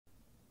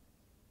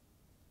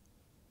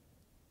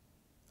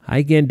Hi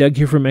again, Doug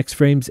here from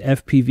X-Frames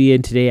FPV,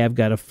 and today I've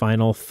got a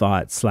final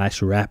thought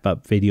 /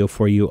 wrap-up video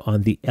for you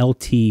on the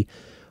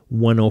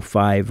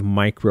LT105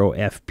 Micro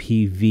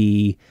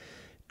FPV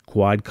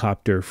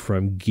Quadcopter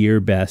from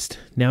Gearbest.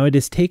 Now, it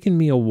has taken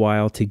me a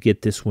while to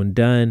get this one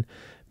done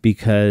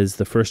because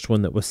the first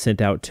one that was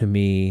sent out to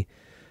me,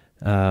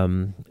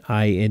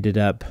 I ended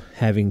up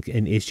having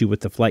an issue with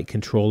the flight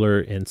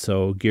controller, and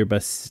so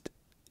Gearbest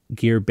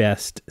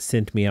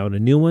sent me out a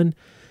new one.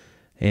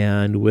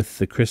 And with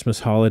the Christmas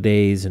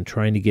holidays and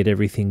trying to get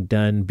everything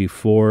done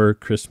before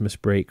Christmas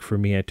break for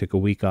me, I took a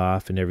week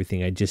off and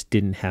everything. I just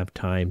didn't have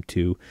time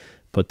to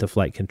put the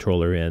flight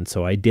controller in.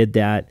 So I did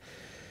that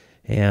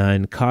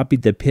and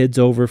copied the PIDs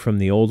over from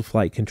the old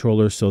flight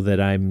controller so that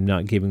I'm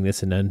not giving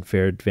this an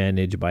unfair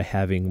advantage by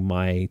having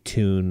my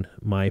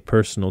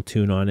personal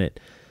tune on it,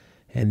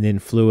 and then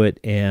flew it.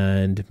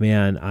 And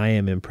man, I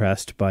am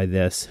impressed by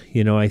this.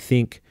 You know, I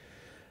think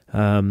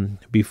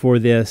before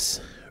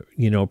this,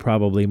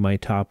 probably my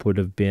top would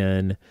have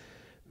been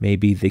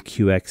maybe the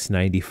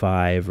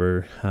QX95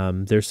 or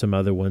there's some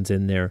other ones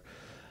in there.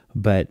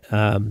 But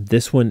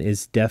this one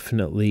is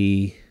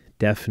definitely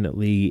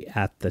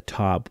at the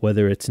top.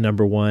 Whether it's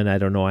number one, I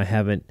don't know. I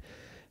haven't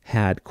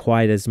had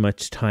quite as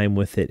much time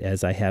with it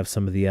as I have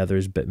some of the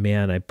others. But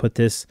man, I put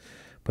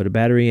a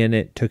battery in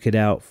it, took it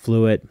out,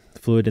 flew it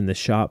in the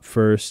shop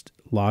first,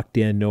 locked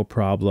in, no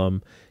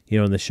problem.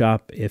 In the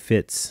shop, if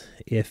it's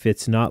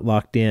not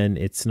locked in,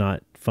 it's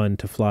not fun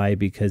to fly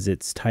because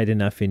it's tight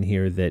enough in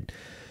here that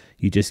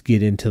you just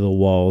get into the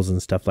walls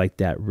and stuff like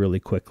that really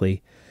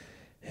quickly.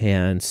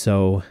 And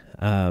so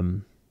I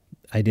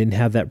didn't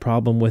have that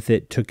problem with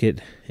it. Took it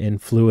and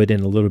flew it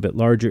in a little bit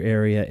larger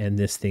area, and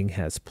this thing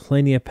has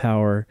plenty of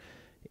power.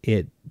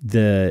 I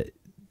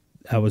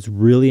was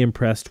really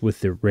impressed with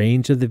the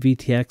range of the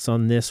VTX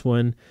on this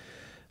one.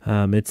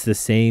 It's the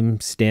same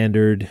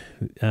standard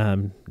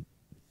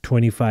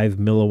 25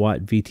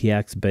 milliwatt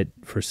VTX, but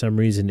for some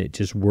reason it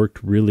just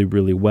worked really,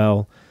 really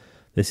well.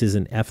 This is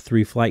an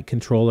F3 flight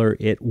controller.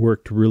 It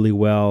worked really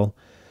well.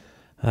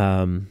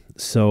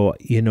 So,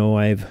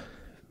 I've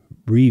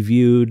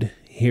reviewed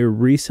here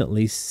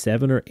recently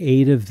 7 or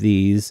 8 of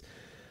these.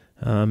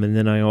 And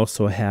then I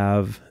also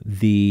have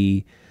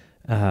the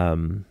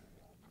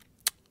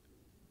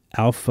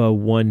Alpha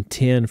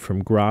 110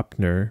 from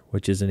Gropner,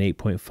 which is an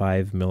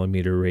 8.5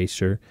 millimeter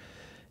racer.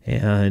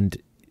 And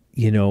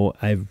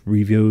I've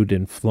reviewed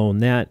and flown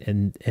that,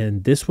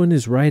 and this one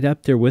is right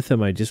up there with them.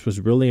 I just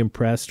was really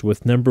impressed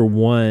with number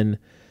one,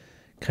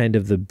 kind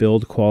of the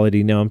build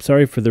quality. Now, I'm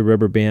sorry for the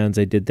rubber bands.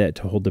 I did that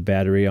to hold the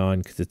battery on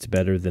because it's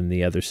better than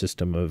the other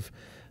system of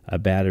a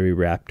battery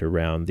wrapped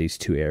around these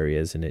two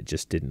areas, and it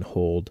just didn't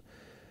hold.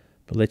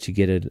 But let you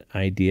get an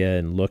idea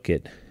and look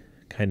at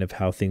kind of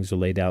how things are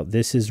laid out.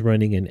 This is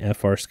running an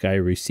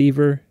FRSky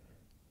receiver,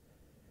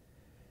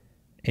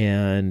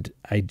 and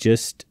I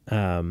just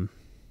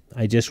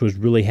was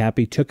really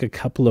happy. Took a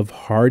couple of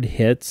hard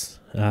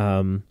hits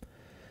that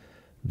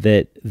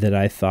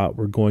I thought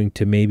were going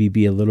to maybe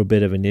be a little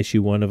bit of an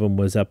issue. One of them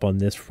was up on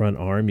this front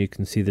arm. You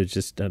can see there's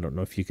just, I don't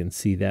know if you can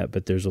see that,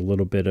 but there's a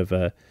little bit of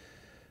an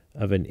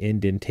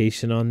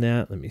indentation on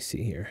that. Let me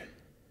see here.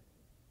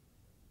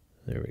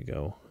 There we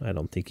go. I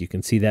don't think you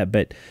can see that,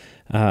 but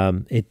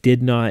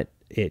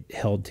it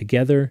held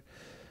together.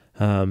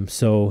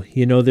 So,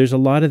 there's a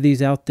lot of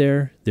these out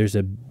there. There's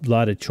a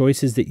lot of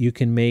choices that you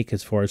can make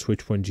as far as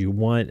which ones you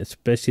want,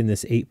 especially in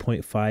this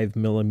 8.5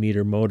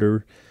 millimeter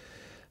motor.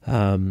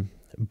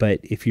 But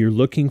if you're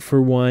looking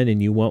for one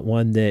and you want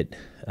one that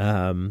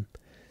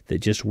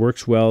just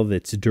works well,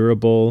 that's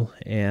durable,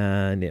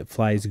 and it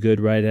flies good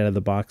right out of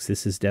the box,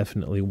 this is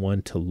definitely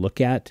one to look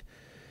at.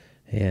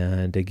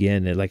 And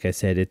again, like I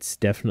said, it's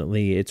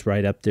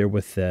right up there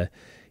with the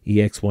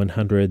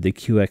EX100, the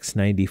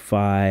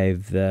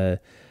QX95,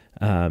 the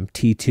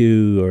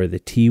T2 or the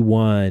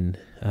T1.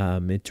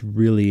 It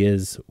really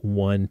is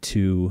one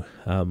to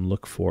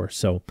look for.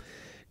 So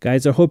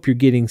guys, I hope you're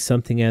getting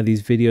something out of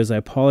these videos. I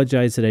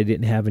apologize that I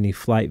didn't have any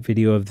flight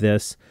video of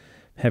this.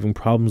 I'm having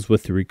problems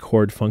with the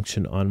record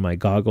function on my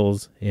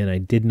goggles, and I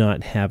did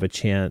not have a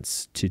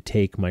chance to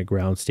take my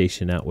ground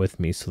station out with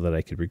me so that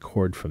I could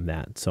record from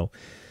that. So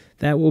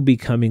that will be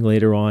coming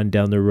later on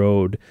down the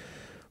road.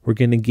 We're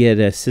going to get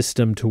a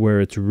system to where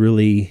it's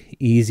really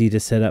easy to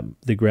set up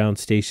the ground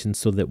station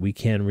so that we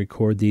can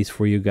record these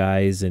for you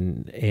guys,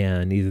 and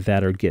either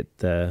that or get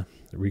the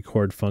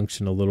record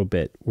function a little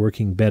bit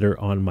working better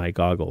on my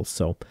goggles.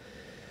 So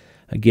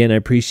again, I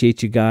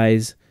appreciate you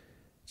guys.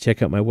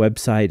 Check out my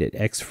website at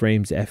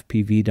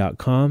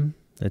xframesfpv.com.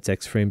 That's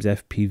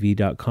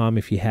xframesfpv.com.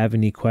 If you have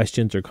any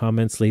questions or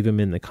comments, leave them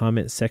in the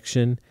comment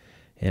section,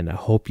 and I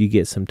hope you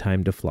get some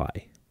time to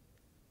fly.